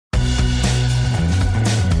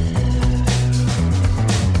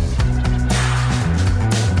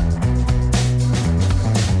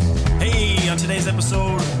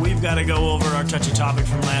to go over our touchy topic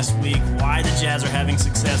from last week, why the Jazz are having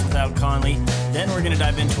success without Conley. Then we're going to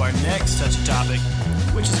dive into our next touchy topic,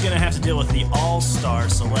 which is going to have to deal with the all-star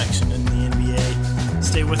selection in the NBA.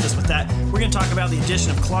 Stay with us with that. We're going to talk about the addition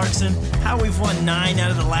of Clarkson, how we've won 9 out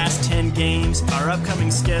of the last 10 games, our upcoming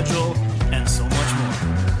schedule, and so much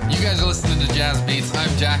more. You guys are listening to Jazz Beats. I'm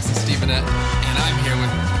Jackson Stevenette, and I'm here with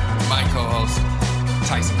my co-host,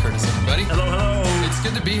 Tyson Curtis, everybody. Hello, hello. It's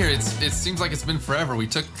good to be here. It seems like it's been forever. We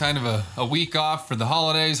took kind of a week off for the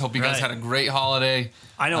holidays. Hope you guys had a great holiday.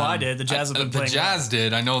 I know I did. The Jazz have been playing. The Jazz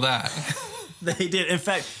did. I know that. They did. In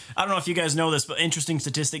fact, I don't know if you guys know this, but interesting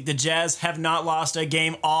statistic, the Jazz have not lost a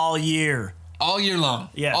game all year. All year long.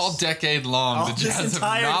 Yes. All decade long. The Jazz have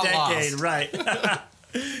not decade, lost. right.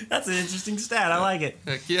 That's an interesting stat. I like it.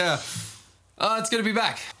 Heck yeah. It's good to be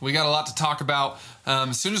back. We got a lot to talk about.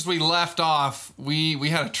 As soon as we left off, we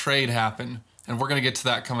had a trade happen, and we're going to get to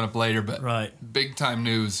that coming up later, but big time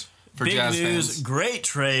news for Jazz fans. Big news, great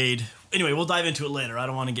trade. Anyway, we'll dive into it later. I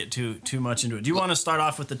don't want to get too much into it. Do you want to start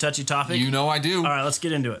off with the touchy topic? You know I do. All right, let's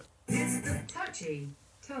get into it. It's the touchy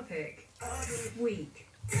topic of the week.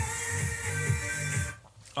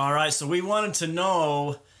 All right, so we wanted to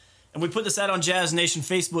know, and we put this out on Jazz Nation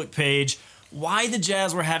Facebook page, why the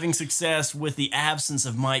Jazz were having success with the absence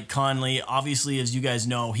of Mike Conley. Obviously, as you guys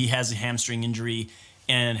know, he has a hamstring injury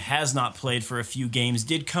and has not played for a few games.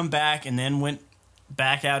 Did come back and then went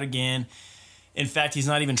back out again. In fact, he's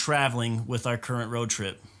not even traveling with our current road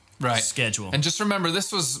trip schedule. And just remember,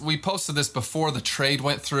 we posted this before the trade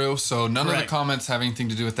went through, so none of the comments have anything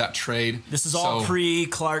to do with that trade. This is all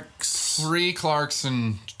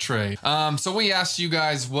pre-Clarkson trade. So we asked you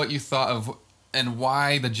guys what you thought of and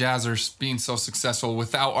why the Jazz are being so successful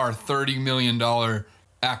without our $30 million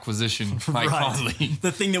acquisition, Mike Conley.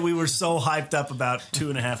 The thing that we were so hyped up about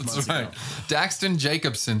 2.5 months ago. Daxton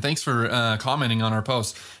Jacobson, thanks for commenting on our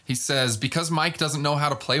post. He says, because Mike doesn't know how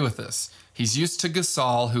to play with this. He's used to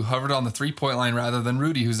Gasol, who hovered on the three-point line, rather than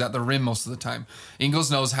Rudy, who's at the rim most of the time. Ingles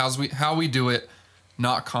knows how we do it,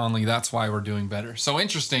 not Conley. That's why we're doing better. So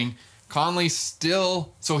interesting. Daxton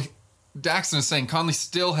is saying Conley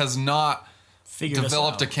still has not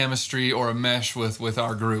developed a chemistry or a mesh with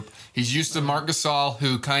our group. He's used to Marc Gasol,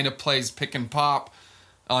 who kind of plays pick and pop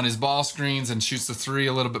on his ball screens and shoots the three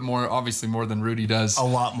a little bit more, obviously more than Rudy does. A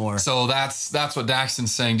lot more. So that's what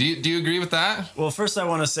Daxton's saying. Do you agree with that? Well, first I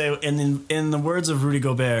want to say, in the words of Rudy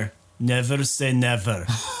Gobert, never say never.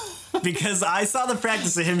 Because I saw the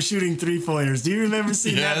practice of him shooting three-pointers. Do you remember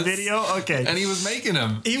seeing that video? Okay. And he was making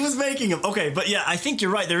them. Okay, but yeah, I think you're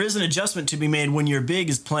right. There is an adjustment to be made when your big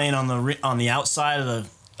is playing on the outside of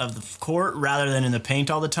the court rather than in the paint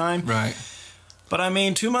all the time. Right. But I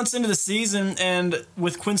mean, 2 months into the season and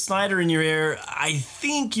with Quinn Snyder in your ear, I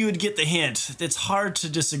think you would get the hint. It's hard to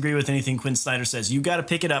disagree with anything Quinn Snyder says. You got to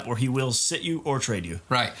pick it up or he will sit you or trade you.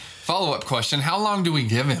 Right. Follow-up question. How long do we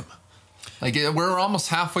give him? Like, we're almost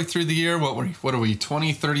halfway through the year. What are we,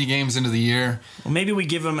 20, 30 games into the year? Well, maybe we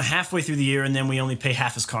give him halfway through the year and then we only pay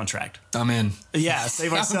half his contract. I'm in. Yeah,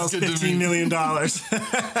 save ourselves $15 million. No,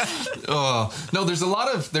 there's a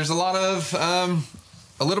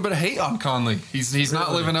little bit of hate on Conley. He's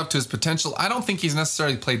not living up to his potential. I don't think he's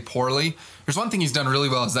necessarily played poorly. There's one thing he's done really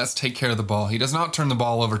well is that's take care of the ball. He does not turn the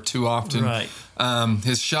ball over too often. Right.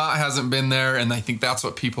 His shot hasn't been there, and I think that's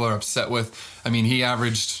what people are upset with. I mean, he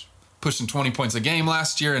averaged pushing 20 points a game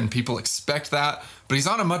last year, and people expect that. But he's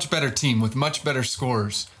on a much better team with much better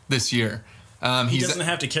scores this year. He doesn't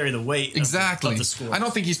have to carry the weight of the score. I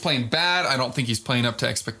don't think he's playing bad. I don't think he's playing up to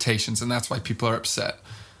expectations, and that's why people are upset.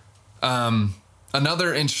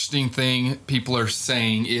 Another interesting thing people are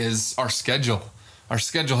saying is our schedule. Our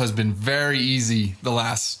schedule has been very easy the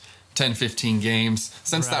last 10, 15 games.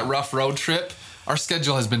 Since that rough road trip, our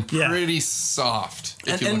schedule has been pretty soft,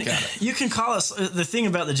 if you look at it. You can call us, the thing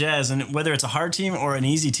about the Jazz, and whether it's a hard team or an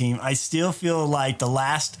easy team, I still feel like the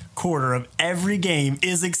last quarter of every game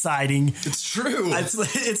is exciting. It's true.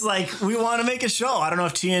 It's like we want to make a show. I don't know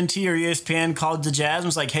if TNT or ESPN called the Jazz and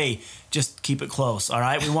was like, hey, just keep it close, all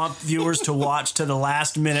right? We want viewers to watch to the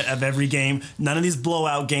last minute of every game. None of these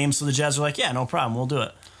blowout games. So the Jazz are like, yeah, no problem. We'll do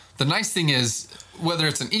it. The nice thing is, whether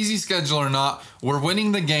it's an easy schedule or not, we're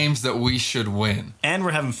winning the games that we should win. And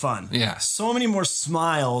we're having fun. Yeah. So many more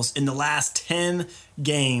smiles in the last 10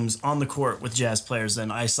 games on the court with Jazz players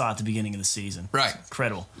than I saw at the beginning of the season. Right. It's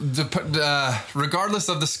incredible. Regardless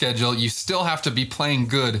of the schedule, you still have to be playing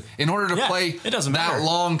good in order to play that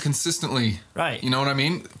long consistently. Right. You know what I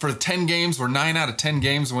mean? For 10 games, we're 9 out of 10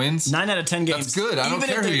 games wins. 9 out of 10 games. That's good. I don't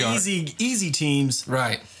care who you are. Easy teams.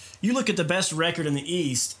 Right. You look at the best record in the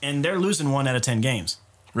East, and they're losing 1 out of 10 games.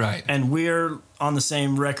 Right. And we're on the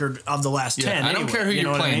same record of the last 10. I don't anyway, care who you know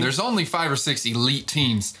you're what I playing. mean? There's only 5 or 6 elite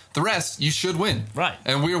teams. The rest, you should win. Right.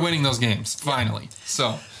 And we're winning those games, finally.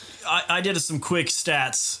 So, I did some quick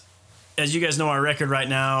stats. As you guys know, our record right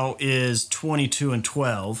now is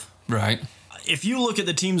 22-12. right. If you look at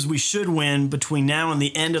the teams we should win between now and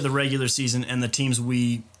the end of the regular season and the teams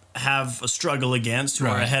we have a struggle against who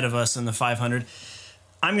are Right. ahead of us in the 500,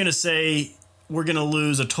 I'm going to say we're going to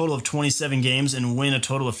lose a total of 27 games and win a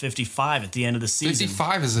total of 55 at the end of the season.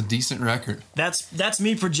 55 is a decent record. That's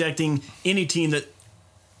me projecting any team that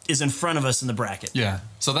is in front of us in the bracket. Yeah.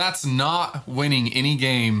 So that's not winning any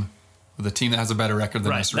game with a team that has a better record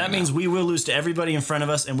than Right. us right That now. means we will lose to everybody in front of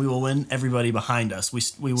us and we will win everybody behind us. We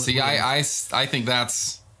See, I think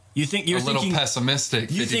that's you think you're a little thinking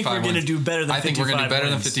pessimistic. you think 55 we're going to wins. do better than 55 I think we're going to do better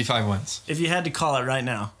than wins. 55 wins. If you had to call it right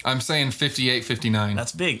now, I'm saying 58, 59.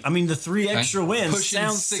 that's big. I mean, the 3 extra wins Pushing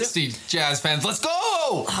sounds 60 Jazz fans. Let's go!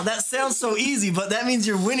 Oh, that sounds so easy, but that means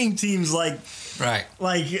you're winning teams like Right.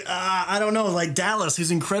 I don't know, like Dallas, who's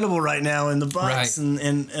incredible right now, and the Bucks, Right.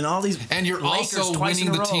 and all these. And you're Lakers also twice in winning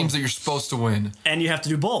a the row. teams that you're supposed to win. And you have to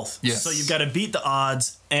do both. Yes. So you've got to beat the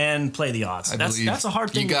odds and play the odds. believe. That's a hard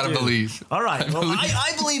thing You to gotta do. believe. All right. Well, believe.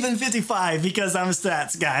 I believe in 55 because I'm a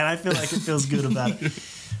stats guy, and I feel like it feels good about it.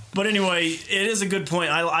 But anyway, it is a good point.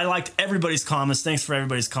 I liked everybody's comments. Thanks for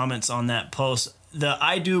everybody's comments on that post.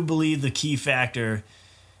 I do believe the key factor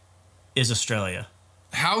is Australia.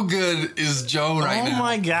 How good is Joe right now? Oh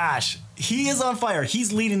my gosh. He is on fire.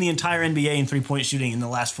 He's leading the entire NBA in three-point shooting in the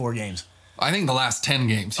last 4 games. I think the last 10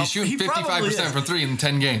 games. He's shooting he probably 55% is. from 3 in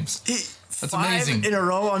 10 games. That's amazing. in a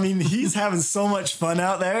row. I mean, he's having so much fun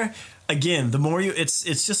out there. Again, the more it's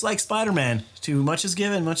just like Spider-Man. Too much is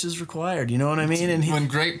given, much is required. You know what I mean? And When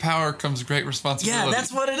great power comes great responsibility. yeah,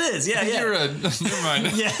 that's what it is. Yeah, yeah. Never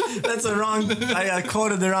mind. Yeah, that's a wrong. I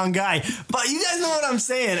quoted the wrong guy, but you guys know what I'm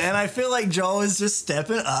saying. And I feel like Joe is just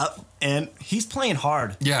stepping up, and he's playing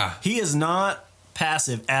hard. Yeah. He is not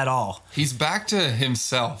passive at all. He's back to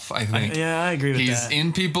himself, I think. Yeah, I agree with He's that.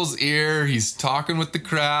 in people's ear. He's talking with the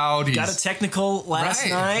crowd. He's Got a technical last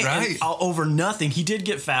Right, night right. and over nothing. He did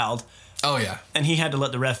get fouled, Oh, yeah. and he had to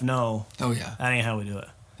let the ref know. Oh, yeah. That ain't how we do it.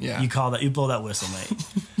 Yeah. You call that. You blow that whistle, mate.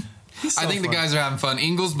 I think the guys are having fun.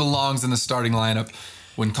 Ingles belongs in the starting lineup.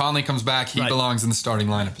 When Conley comes back, he Right. belongs in the starting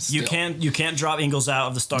lineup. You can't drop Ingles out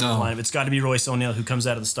of the starting No. lineup. It's got to be Royce O'Neal who comes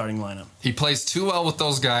out of the starting lineup. He plays too well with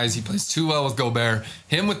those guys. He plays too well with Gobert.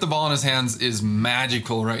 Him with the ball in his hands is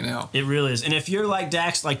magical right now. It really is. And if you're like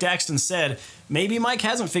Daxton said, maybe Mike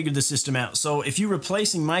hasn't figured the system out. So if you're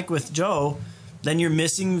replacing Mike with Joe, then you're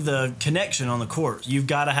missing the connection on the court. You've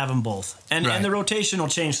got to have them both. And Right. the rotation will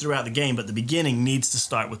change throughout the game, but the beginning needs to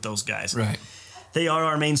start with those guys. Right. They are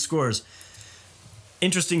our main scorers.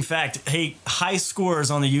 Interesting fact, hey, high scorers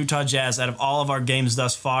on the Utah Jazz out of all of our games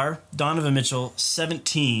thus far. Donovan Mitchell,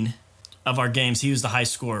 17 of our games. He was the high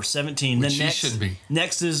scorer, 17. Which then he next, should be.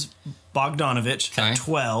 Next is Bogdanovich Okay. at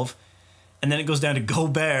 12. And then it goes down to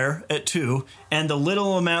Gobert at 2. And the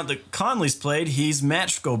little amount that Conley's played, he's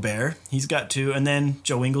matched Gobert. He's got 2. And then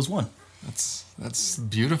Joe Ingles 1. That's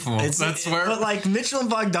beautiful. That's where But like Mitchell and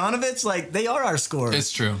Bogdanovich, like they are our scorers.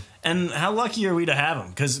 it's true. And how lucky are we to have him?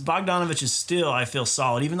 Because Bogdanovich is still, I feel,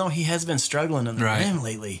 solid, even though he has been struggling in the Right. rim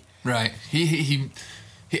lately. Right. He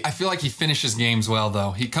I feel like he finishes games well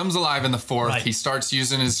though. He comes alive in the fourth. Right. He starts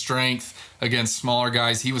using his strength against smaller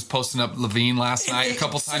guys. He was posting up Levine last night a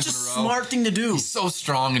couple It's times such in a a row. smart thing to do. He's so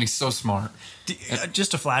strong and he's so smart.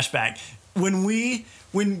 Just a flashback. When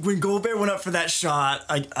Gobert went up for that shot,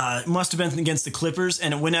 it must have been against the Clippers,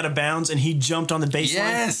 and it went out of bounds, and he jumped on the baseline,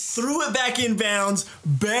 Yes. threw it back in bounds,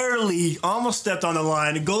 barely, almost stepped on the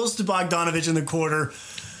line. It goes to Bogdanovich in the quarter.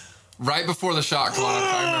 Right before the shot clock.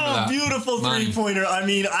 I remember that. Beautiful Money. three-pointer. I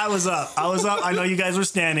mean, I was up. I know you guys were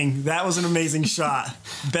standing. That was an amazing shot.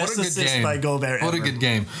 Best What a good assist game. by Gobert What ever. a good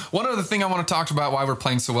game. One other thing I want to talk about why we're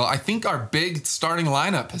playing so well, I think our big starting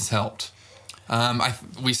lineup has helped.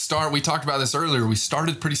 We talked about this earlier. We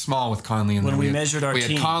started pretty small with Conley in When there. we measured our we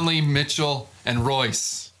team. had Conley, Mitchell, and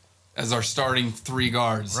Royce as our starting 3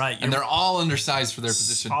 guards. Right. And they're all undersized for their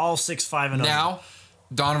position. All 6'5" and over. Now,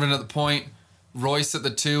 Donovan at the point, Royce at the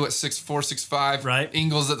 2 at 6'4", 6'5". Right.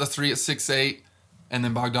 Ingles at the 3 at 6'8", and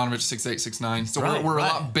then Bogdanovich 6'8", 6'9". So Right, we're a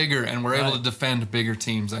right. lot bigger, and we're able Right. to defend bigger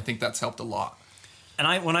teams. I think that's helped a lot.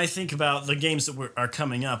 And when I think about the games that are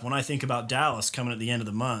coming up, when I think about Dallas coming at the end of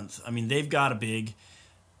the month, I mean, they've got a big...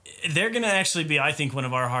 They're going to actually be, I think, one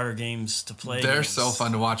of our harder games to play. They're against. so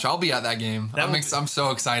fun to watch. I'll be at that game. That will be- I'm so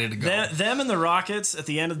excited to go. Them and the Rockets at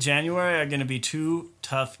the end of January are going to be 2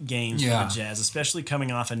 tough games Yeah. for the Jazz, especially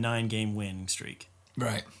coming off a 9-game winning streak,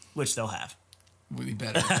 Right. which they'll have. We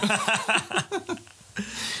better.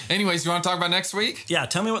 Anyways, you want to talk about next week? Yeah,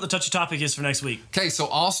 tell me what the touchy topic is for next week. Okay, so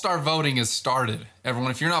All-Star voting has started.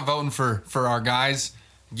 Everyone, if you're not voting for our guys,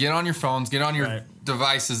 get on your phones, get on your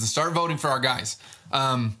devices, and start voting for our guys.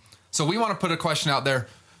 So we want to put a question out there.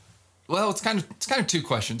 Well, it's kind of two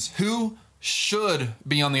questions. Who should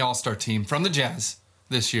be on the All-Star team from the Jazz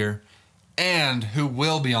this year, and who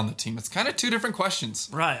will be on the team? It's kind of two different questions.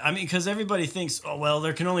 Right. I mean, because everybody thinks, oh, well,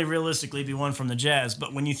 there can only realistically be one from the Jazz.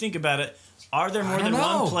 But when you think about it, are there more than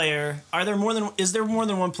one player? Is there more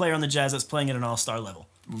than one player on the Jazz that's playing at an All-Star level?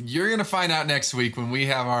 You're going to find out next week when we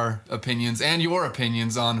have our opinions and your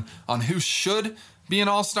opinions on who should be an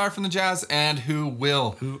All-Star from the Jazz and who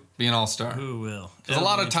will be an All-Star. Who will? Because a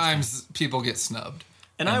lot of times people get snubbed.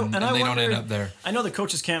 And they wonder, don't end up there. I know the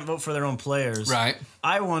coaches can't vote for their own players. Right.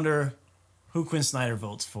 I wonder who Quinn Snyder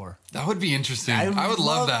votes for. That would be interesting. I would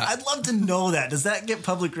love that. I'd love to know that. Does that get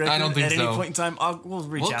public record I don't think at so. any point in time? We'll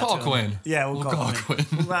reach out call to him. Quinn. Yeah, we'll call Quinn.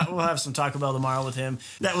 Quinn. We'll have some Taco Bell tomorrow with him.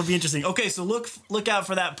 That would be interesting. Okay, so look out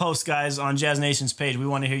for that post, guys, on Jazz Nation's page. We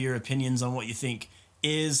want to hear your opinions on what you think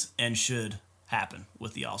is and should happen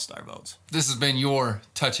with the All-Star votes. This has been your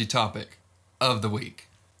touchy topic of the week.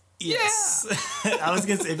 Yes. Yeah. I was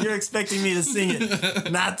going to say, if you're expecting me to sing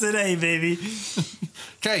it, not today, baby.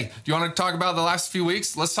 Okay, do you want to talk about the last few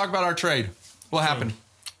weeks? Let's talk about our trade. What happened?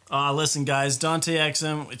 Listen, guys, Dante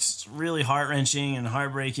Exum, it's really heart-wrenching and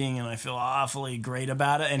heartbreaking, and I feel awfully great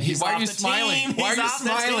about it. And he's Why off are you the smiling? team. Why are you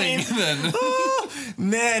smiling then?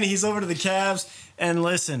 Man, he's over to the Cavs. And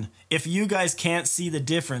listen, if you guys can't see the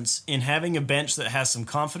difference in having a bench that has some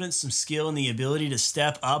confidence, some skill, and the ability to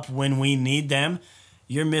step up when we need them,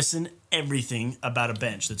 you're missing everything about a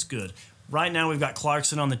bench that's good. Right now, we've got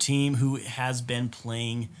Clarkson on the team who has been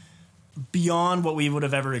playing beyond what we would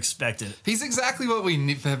have ever expected. He's exactly what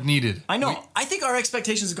we have needed. I know. I think our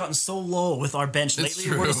expectations have gotten so low with our bench lately.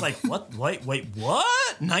 True. We're just like, what? Wait,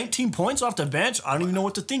 what? 19 points off the bench? I don't even know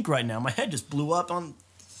what to think right now. My head just blew up on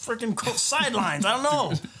freaking sidelines. I don't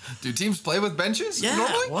know. Do teams play with benches? Yeah.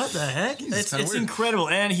 Normally? What the heck? It's incredible.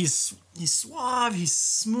 And he's suave. He's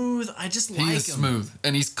smooth. I just like him. He is smooth.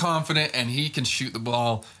 And he's confident. And he can shoot the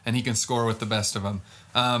ball. And he can score with the best of them.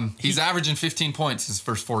 He's averaging 15 points his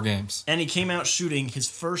first 4 games. And he came out shooting his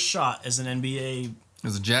first shot as an NBA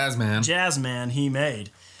as a Jazz man he made,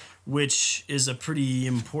 which is a pretty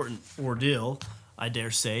important ordeal, I dare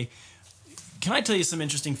say. Can I tell you some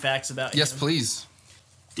interesting facts about him? Yes, please.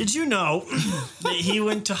 Did you know that he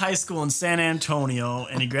went to high school in San Antonio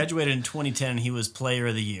and he graduated in 2010 and he was Player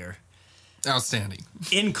of the Year? Outstanding.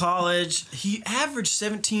 In college, he averaged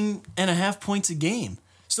 17.5 points a game.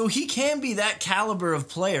 So he can be that caliber of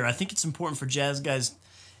player. I think it's important for Jazz guys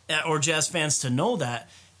or Jazz fans to know that.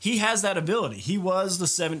 He has that ability. He was the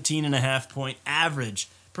 17.5 point average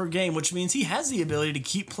per game, which means he has the ability to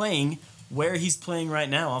keep playing where he's playing right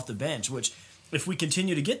now off the bench, which if we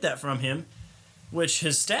continue to get that from him, which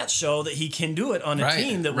his stats show that he can do it on a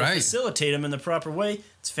team that will facilitate him in the proper way,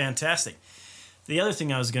 it's fantastic. The other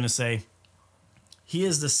thing I was going to say, he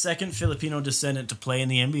is the second Filipino descendant to play in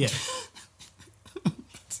the NBA.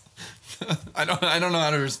 I don't know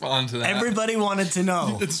how to respond to that. Everybody wanted to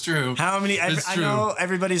know. It's true. How many? I know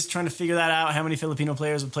everybody's trying to figure that out. How many Filipino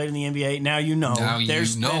players have played in the NBA? Now you know.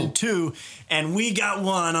 There's been 2, and we got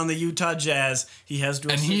one on the Utah Jazz. He has,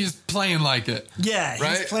 and he's playing like it. Yeah,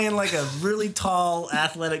 he's playing like a really tall,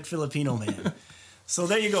 athletic Filipino man. So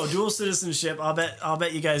there you go, dual citizenship. I'll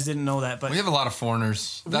bet you guys didn't know that, but we have a lot of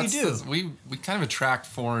foreigners. We do. We kind of attract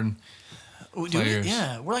foreign players.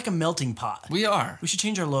 Yeah, we're like a melting pot. We are. We should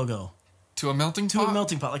change our logo. To a melting pot? To a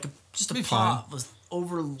melting pot, like just a pot with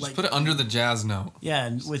over like. Just put it under the Jazz note. Yeah,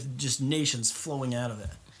 and with just nations flowing out of it.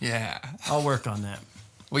 Yeah, I'll work on that.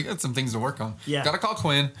 We got some things to work on. Yeah, gotta call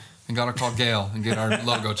Quinn and gotta call Gail and get our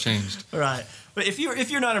logo changed. Right, but if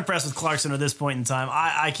you're not impressed with Clarkson at this point in time,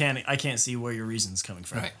 I can't see where your reason's coming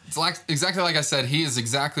from. Right, it's like exactly like I said. He is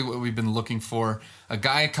exactly what we've been looking for. A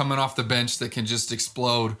guy coming off the bench that can just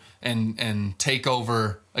explode and take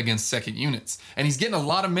over against second units. And he's getting a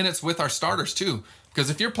lot of minutes with our starters too. Because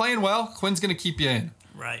if you're playing well, Quinn's going to keep you in.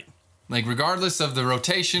 Right. Like regardless of the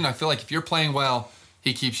rotation, I feel like if you're playing well,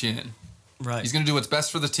 he keeps you in. Right. He's going to do what's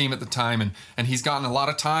best for the team at the time. And he's gotten a lot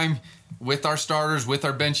of time with our starters, with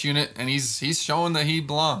our bench unit. And he's showing that he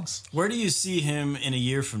belongs. Where do you see him in a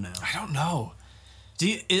year from now? I don't know.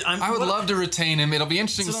 I would love to retain him. It'll be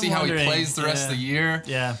interesting to see how he plays the rest of the year.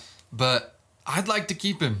 Yeah. But I'd like to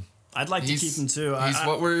keep him. I'd like to keep him too. He's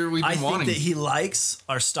what we've been wanting. I think that he likes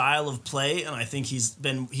our style of play, and I think he's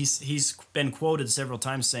been quoted several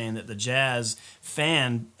times saying that the Jazz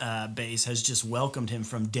fan base has just welcomed him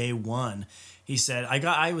from day one. He said,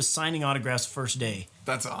 "I was signing autographs first day."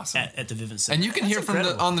 That's awesome. At the Vivint Center. And you can hear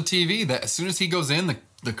on the TV that as soon as he goes in,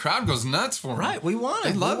 the crowd goes nuts for him. Right, we want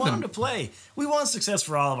him. They love him to play. We want success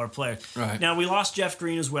for all of our players. Right. Now, we lost Jeff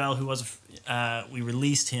Green as well, who was, we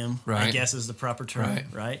released him, I guess is the proper term,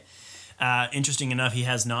 right? Interesting enough, he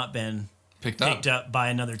has not been picked up by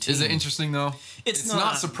another team. Is it interesting, though? It's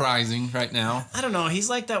not surprising right now. I don't know. He's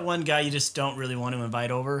like that one guy you just don't really want to invite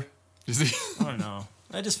over. Is he? I don't know.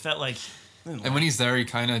 I just felt like... And when he's there, he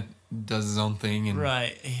kind of does his own thing and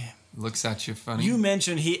looks at you funny. You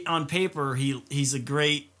mentioned on paper he's a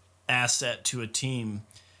great asset to a team,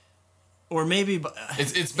 or maybe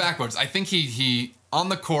it's backwards. I think he on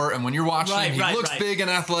the court and when you're watching him, he looks big and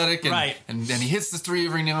athletic and he hits the three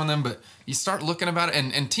every now and then. But you start looking about it,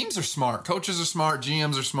 and teams are smart, coaches are smart,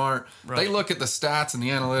 GMs are smart. They look at the stats and the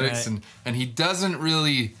analytics, and he doesn't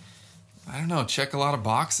really, I don't know, check a lot of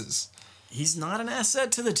boxes. He's not an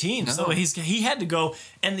asset to the team, no. So he had to go.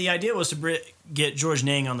 And the idea was to get George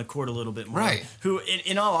Niang on the court a little bit more. Right. Who,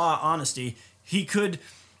 in all honesty, he could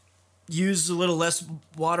use a little less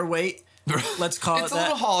water weight. Let's call it that. It's a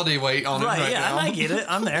little holiday weight on him right now. I get it.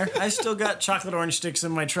 I'm there. I still got chocolate orange sticks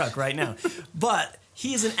in my truck right now. But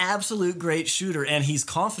he is an absolute great shooter, and he's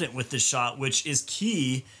confident with this shot, which is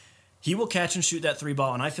key. He will catch and shoot that three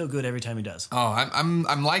ball, and I feel good every time he does. Oh,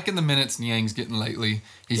 I'm liking the minutes Niang's getting lately.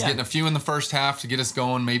 He's getting a few in the first half to get us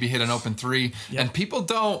going, maybe hit an open three. Yep. And people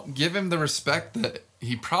don't give him the respect that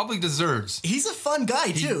he probably deserves. He's a fun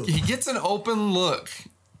guy, too. He gets an open look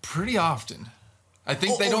pretty often. I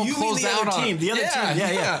think they don't close out on him. The other team,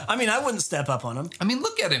 yeah. I mean, I wouldn't step up on him. I mean,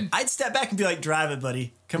 look at him. I'd step back and be like, drive it,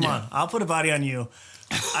 buddy. Come on. I'll put a body on you.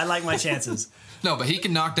 I like my chances. No, but he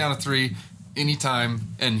can knock down a three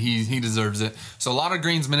anytime, and he deserves it. So a lot of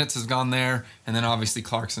Green's minutes has gone there, and then obviously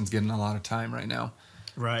Clarkson's getting a lot of time right now.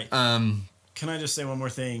 Right. Can I just say one more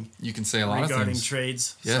thing? You can say a lot of things. Regarding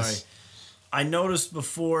trades. Yes. Sorry. I noticed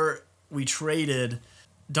before we traded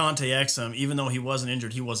Dante Exum, even though he wasn't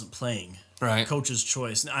injured, he wasn't playing. Right. Coach's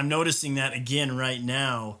choice. I'm noticing that again right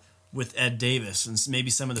now with Ed Davis, and maybe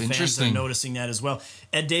some of the fans are noticing that as well.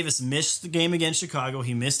 Ed Davis missed the game against Chicago.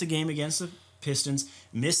 He missed the game against the Pistons,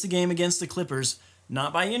 missed the game against the Clippers,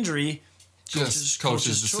 not by injury, just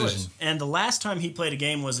coach's decision. Choice. And the last time he played a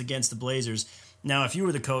game was against the Blazers. Now, if you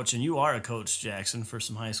were the coach, and you are a coach, Jackson, for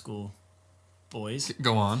some high school boys.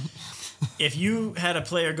 Go on. If you had a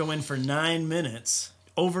player go in for 9 minutes,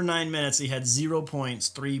 over 9 minutes, he had 0 points,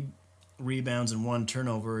 3 rebounds, and 1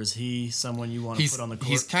 turnover. Is he someone you want to put on the court?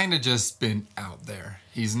 He's kind of just been out there.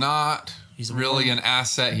 He's not really an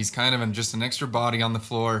asset. He's kind of just an extra body on the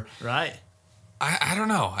floor. Right. I don't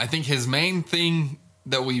know. I think his main thing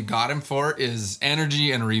that we've got him for is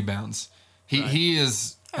energy and rebounds. He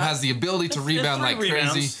has the ability to rebound like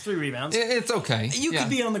crazy. 3 rebounds. It's okay. You could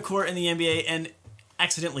be on the court in the NBA and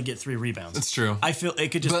accidentally get 3 rebounds. It's true. I feel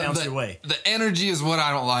it could just bounce your way. The energy is what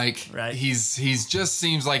I don't like. Right. He's just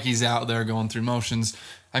seems like he's out there going through motions.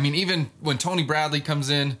 I mean, even when Tony Bradley comes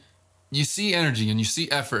in, you see energy and you see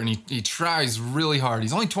effort, and he tries really hard.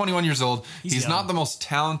 He's only 21 years old. He's not the most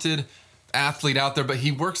talented athlete out there, but he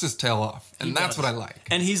works his tail off, and that's what I like.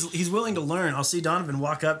 And he's willing to learn. I'll see Donovan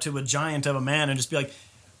walk up to a giant of a man and just be like,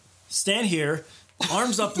 stand here,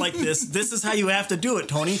 arms up like this. This is how you have to do it,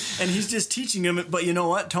 Tony. And he's just teaching him. But you know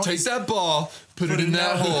what, Tony? Take that ball, put it in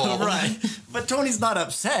that hole. Right. But Tony's not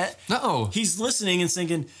upset. No. He's listening and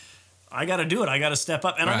thinking, I got to do it. I got to step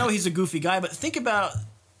up. And I know he's a goofy guy, but think about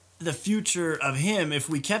the future of him if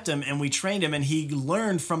we kept him and we trained him and he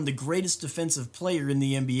learned from the greatest defensive player in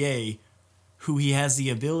the NBA who he has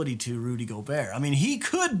the ability to, Rudy Gobert. I mean, he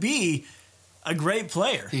could be a great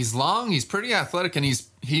player. He's long, he's pretty athletic, and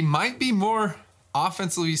he might be more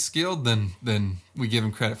offensively skilled than we give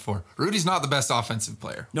him credit for. Rudy's not the best offensive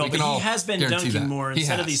player. No, but he has been dunking more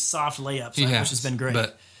instead of these soft layups, which has been great.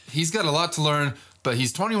 But he's got a lot to learn. But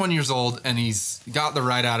he's 21 years old, and he's got the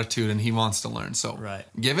right attitude, and he wants to learn. So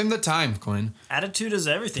give him the time, Quinn. Attitude is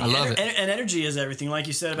everything. I love it. And energy is everything, like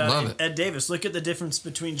you said about Ed Davis. Look at the difference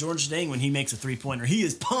between George Niang when he makes a three-pointer. He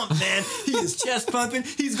is pumped, man. He is chest pumping.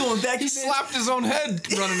 He's going back. He slapped his own head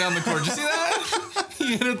running down the court. Did you see that?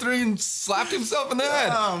 He hit a three and slapped himself in the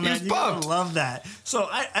head. Oh, man, he was pumped. I love that. So,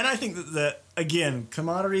 I think that again,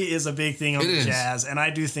 camaraderie is a big thing on the Jazz, and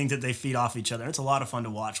I do think that they feed off each other. It's a lot of fun to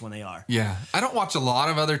watch when they are. Yeah. I don't watch a lot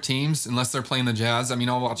of other teams unless they're playing the Jazz. I mean,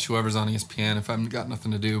 I'll watch whoever's on ESPN if I've got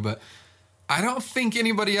nothing to do, but I don't think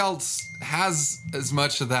anybody else has as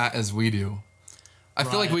much of that as we do. I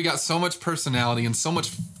feel like we got so much personality and so much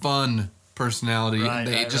fun personality, and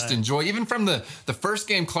they just enjoy. Even from the first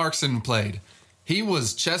game Clarkson played, he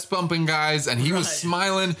was chest bumping guys, and he was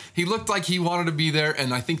smiling. He looked like he wanted to be there,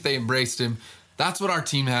 and I think they embraced him. That's what our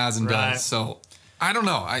team has and does. So I don't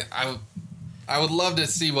know. I would love to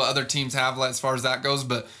see what other teams have as far as that goes,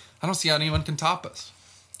 but I don't see how anyone can top us.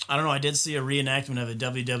 I don't know. I did see a reenactment of a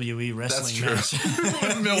WWE wrestling match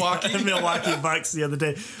in Milwaukee. in Milwaukee Bucks the other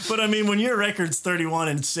day. But I mean, when your record's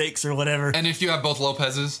 31-6 or whatever, and if you have both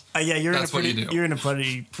Lopez's, you're in a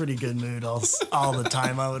pretty good mood all the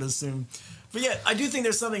time, I would assume. But yeah, I do think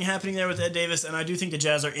there's something happening there with Ed Davis, and I do think the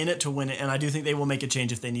Jazz are in it to win it, and I do think they will make a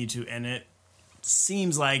change if they need to. And it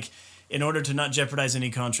seems like in order to not jeopardize any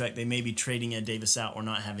contract, they may be trading Ed Davis out or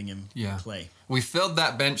not having him play. We filled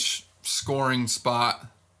that bench scoring spot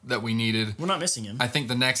that we needed. We're not missing him. I think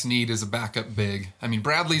the next need is a backup big. I mean,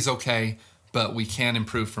 Bradley's okay, but we can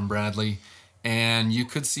improve from Bradley. And you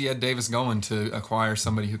could see Ed Davis going to acquire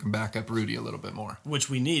somebody who can back up Rudy a little bit more. Which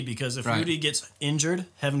we need, because if Rudy gets injured,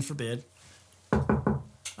 heaven forbid,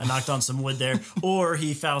 I knocked on some wood there, or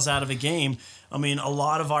he fouls out of a game. I mean, a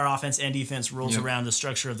lot of our offense and defense rolls around the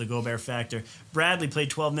structure of the Gobert factor. Bradley played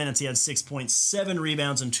 12 minutes. He had 6.7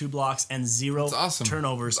 rebounds and 2 blocks and 0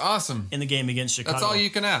 turnovers in the game against Chicago. That's all you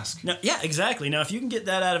can ask. Now, yeah, exactly. Now, if you can get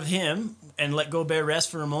that out of him and let Gobert rest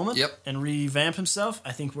for a moment and revamp himself,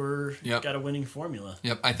 I think we're got a winning formula.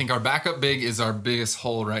 I think our backup big is our biggest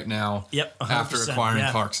hole right now after acquiring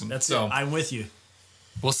Clarkson. That's it. I'm with you.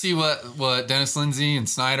 We'll see what Dennis Lindsey and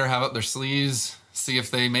Snyder have up their sleeves. See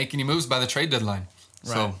if they make any moves by the trade deadline.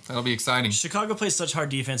 Right. So that'll be exciting. Chicago plays such hard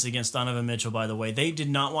defense against Donovan Mitchell, by the way. They did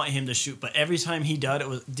not want him to shoot, but every time he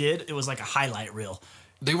did, it was like a highlight reel.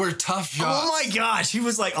 They were tough shots. Oh my gosh. He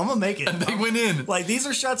was like, I'm going to make it. And they went in. Like, these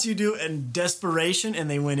are shots you do in desperation, and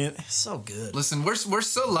they went in. So good. Listen, we're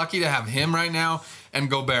so lucky to have him right now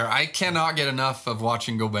and Gobert. I cannot get enough of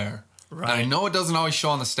watching Gobert. Right. And I know it doesn't always show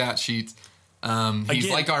on the stat sheet.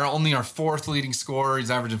 He's like our fourth leading scorer.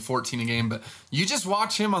 He's averaging 14 a game. But you just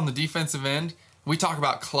watch him on the defensive end. We talk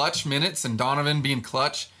about clutch minutes and Donovan being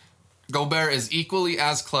clutch. Gobert is equally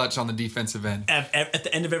as clutch on the defensive end. At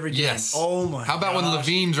the end of every game. Yes. Oh my. How about when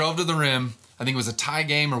Levine drove to the rim? I think it was a tie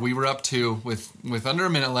game, or we were up 2 with under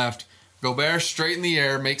a minute left. Gobert straight in the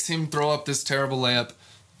air makes him throw up this terrible layup.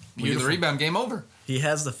 We get the rebound, game over. He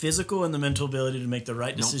has the physical and the mental ability to make the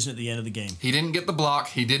right decision at the end of the game. He didn't get the block.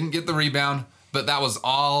 He didn't get the rebound, but that was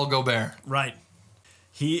all Gobert. Right.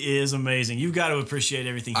 He is amazing. You've got to appreciate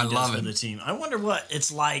everything he does for the team. I wonder what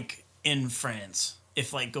it's like in France.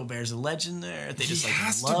 If like Gobert's a legend there, if they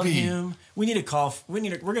just love him. We need to call. We're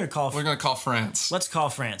going to call. We're going to call France. Let's call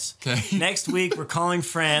France. Okay. Next week we're calling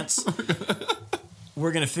France.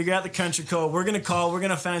 We're going to figure out the country code. We're going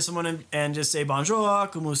to find someone and just say, bonjour,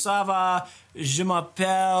 comment ça va? Je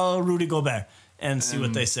m'appelle Rudy Gobert. And see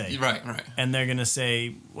what they say. Right. And they're going to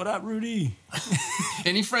say, what up, Rudy?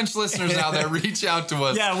 Any French listeners out there, reach out to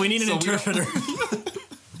us. Yeah, we need an interpreter.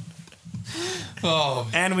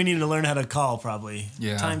 And we need to learn how to call, probably.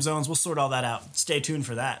 Yeah. Time zones, we'll sort all that out. Stay tuned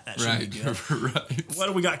for that. That should be good. Right. What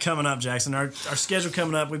do we got coming up, Jackson? Our schedule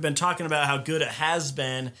coming up, we've been talking about how good it has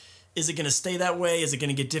been. Is it going to stay that way? Is it going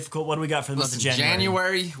to get difficult? What do we got for the month of January?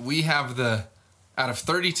 January, we have out of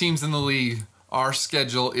 30 teams in the league, our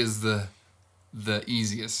schedule is the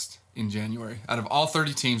easiest in January. Out of all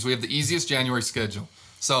 30 teams, we have the easiest January schedule.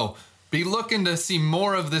 So be looking to see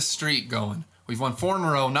more of this streak going. We've won 4 in a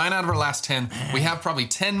row, 9 out of our last 10. We have probably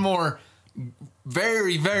 10 more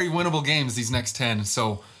very, very winnable games these next 10.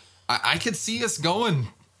 So I could see us going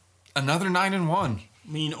another 9-1. I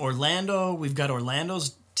mean, Orlando, we've got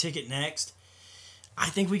Orlando's ticket next. I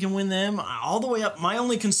think we can win them all the way up. My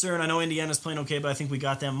only concern, I know Indiana's playing okay, but I think we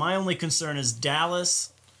got them. My only concern is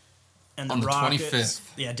Dallas and the Rockets. 25th.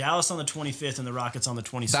 Yeah, Dallas on the 25th and the Rockets on the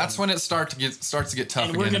 27th. That's when it starts to get tough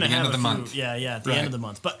again at the end of the month. Yeah, at the end of the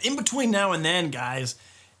month. But in between now and then, guys,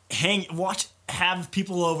 have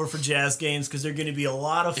people over for Jazz games because they're going to be a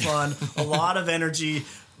lot of fun, a lot of energy.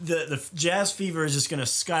 The Jazz fever is just going to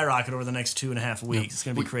skyrocket over the next 2.5 weeks. It's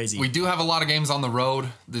going to be crazy. We do have a lot of games on the road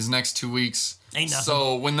these next 2 weeks. Ain't nothing.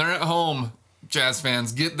 So when they're at home, Jazz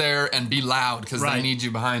fans, get there and be loud because they need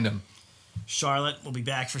you behind them. Charlotte, we'll be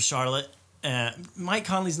back for Charlotte. Mike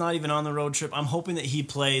Conley's not even on the road trip. I'm hoping that he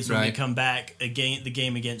plays when they come back the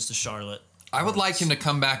game against the Charlotte. I would like him to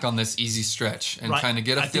come back on this easy stretch and kind of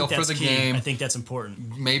get a feel for the game. I think that's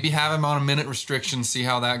important. Maybe have him on a minute restriction, see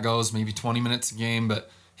how that goes. Maybe 20 minutes a game, but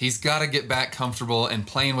he's got to get back comfortable and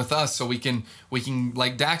playing with us so we can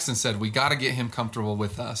like Daxon said, we got to get him comfortable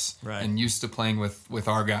with us and used to playing with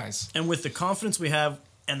our guys. And with the confidence we have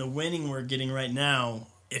and the winning we're getting right now,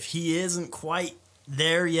 if he isn't quite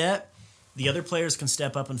there yet. The other players can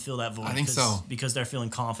step up and fill that void. I think so. Because they're feeling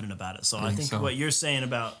confident about it. So I think so. what you're saying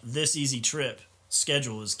about this easy trip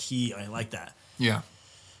schedule is key. I like that. Yeah.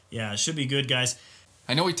 Yeah, it should be good, guys.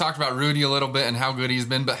 I know we talked about Rudy a little bit and how good he's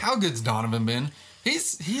been, but how good's Donovan been?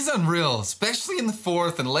 He's unreal, especially in the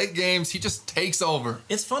fourth and late games. He just takes over.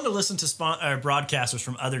 It's fun to listen to broadcasters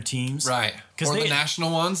from other teams. Right. Or the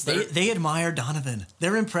national ones. They admire Donovan.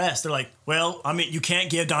 They're impressed. They're like, well, I mean, you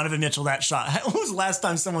can't give Donovan Mitchell that shot. When was the last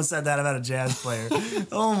time someone said that about a Jazz player?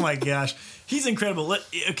 Oh, my gosh. He's incredible.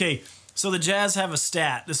 Okay, so the Jazz have a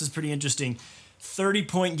stat. This is pretty interesting.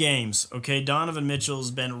 30-point games. Okay, Donovan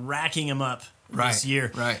Mitchell's been racking them up this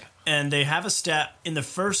year. Right. And they have a stat in the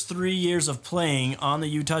first 3 years of playing on the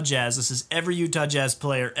Utah Jazz. This is every Utah Jazz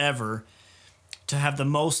player ever to have the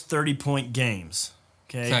most 30-point games.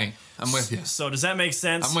 Okay, I'm with you. So does that make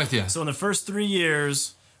sense? I'm with you. So in the first 3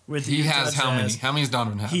 years with the he Utah has Jazz, how many? How many does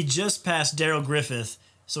Donovan have? He just passed Daryl Griffith,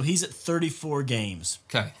 so he's at 34 games.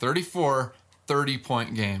 Okay, 34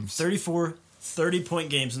 30-point games. 34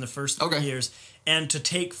 30-point games in the first 3 years. And to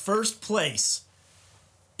take first place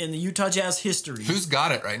in the Utah Jazz history. Who's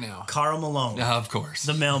got it right now? Karl Malone. Of course.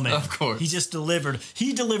 The mailman. Of course. He just delivered.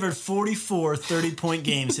 He delivered 44 30-point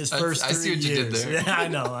games his first 3 years. I see what you did there. Yeah, I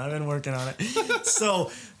know. I've been working on it. So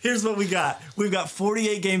here's what we got. We've got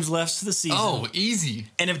 48 games left to the season. Oh, easy.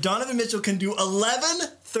 And if Donovan Mitchell can do 11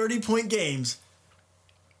 30-point games,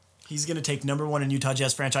 he's going to take number 1 in Utah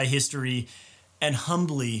Jazz franchise history and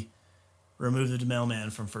humbly remove the mailman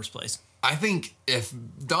from first place. I think if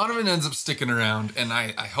Donovan ends up sticking around, and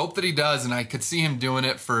I hope that he does, and I could see him doing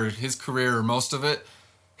it for his career or most of it,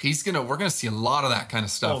 we're gonna see a lot of that kind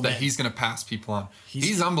of stuff that he's gonna pass people on.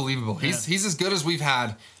 He's unbelievable. Yeah. He's as good as we've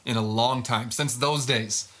had in a long time, since those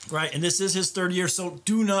days. Right, and this is his 3rd year, so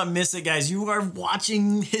do not miss it, guys. You are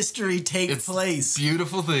watching history take place.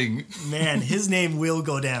 Beautiful thing. Man, his name will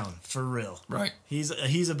go down, for real. Right. He's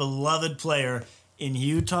a beloved player in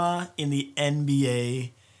Utah, in the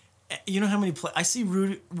NBA. You know how many I see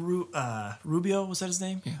Rubio, was that his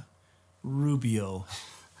name? Yeah. Rubio.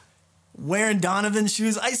 Wearing Donovan's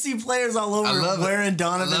shoes. I see players all over wearing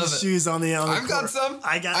Donovan's shoes on the I've got some.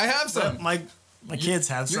 I have some. My kids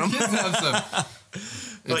have some. Your kids have some.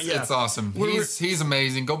 It's awesome. He's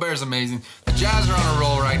amazing. Gobert's amazing. The Jazz are on a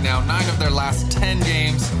roll right now. 9 of their last 10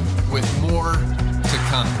 games with more to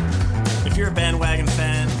come. If you're a bandwagon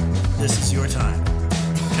fan, this is your time.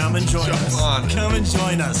 Come and join us. Come and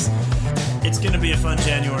join us. It's going to be a fun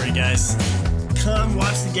January, guys. Come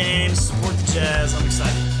watch the games, support the Jazz. I'm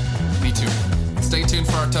excited. Me too. Stay tuned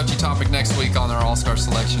for our touchy topic next week on our All-Star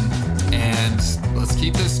selection. And let's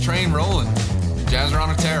keep this train rolling. Jazz are on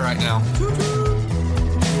a tear right now.